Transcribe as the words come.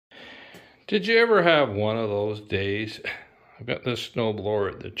Did you ever have one of those days? I've got this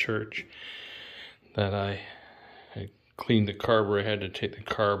snowblower at the church that I cleaned the carburetor. I had to take the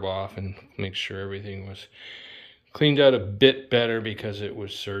carb off and make sure everything was cleaned out a bit better because it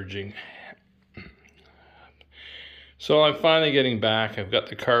was surging. So I'm finally getting back. I've got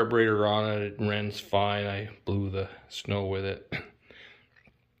the carburetor on it. It runs fine. I blew the snow with it.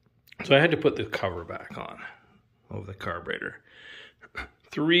 So I had to put the cover back on of the carburetor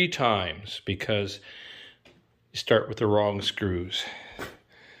 3 times because you start with the wrong screws.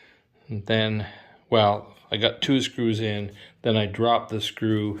 And then, well, I got 2 screws in, then I dropped the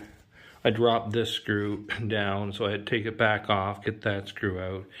screw. I dropped this screw down, so I had to take it back off, get that screw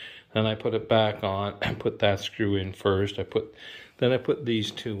out. Then I put it back on and put that screw in first. Then I put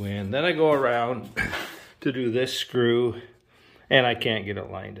these 2 in. Then I go around to do this screw and I can't get it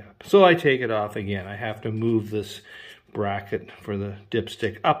lined up. So I take it off again. I have to move this bracket for the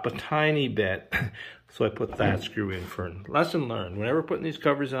dipstick up a tiny bit. So I put that screw in first. Lesson learned. Whenever putting these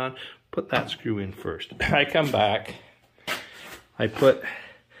covers on, put that screw in first. I come back. I put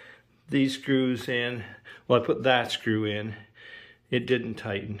these screws in. Well, I put that screw in. It didn't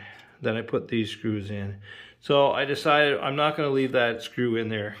tighten. Then I put these screws in. So I decided I'm not going to leave that screw in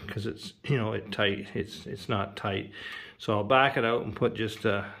there because it's, it's not tight. So I'll back it out and put just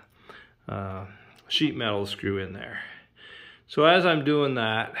a sheet metal screw in there. So as I'm doing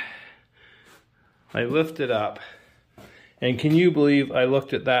that, I lift it up. And can you believe I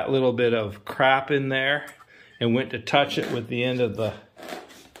looked at that little bit of crap in there and went to touch it with the end of the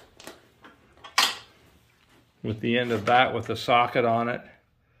with the socket on it.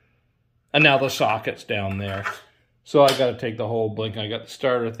 And now the socket's down there. So I got to take the whole blink. I got the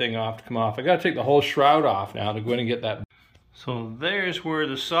starter thing off to come off. I got to take the whole shroud off now to go in and get that. So there's where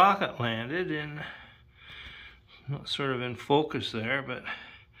the socket landed, and not sort of in focus there, but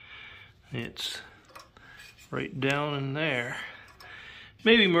it's right down in there.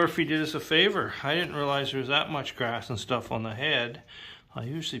 Maybe Murphy did us a favor. I didn't realize there was that much grass and stuff on the head. I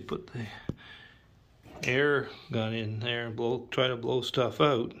usually put the air gun in there and try to blow stuff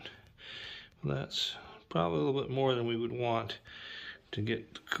out. That's probably a little bit more than we would want to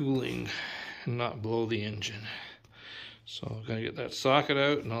get the cooling and not blow the engine. So I'm gonna get that socket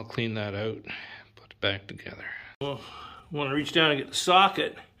out and I'll clean that out, put it back together. Well, I want to reach down and get the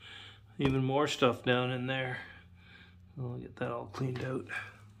socket. Even more stuff down in there. I'll get that all cleaned out.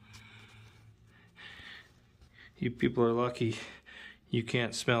 You people are lucky you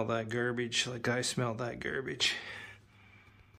can't smell that garbage like I smell that garbage.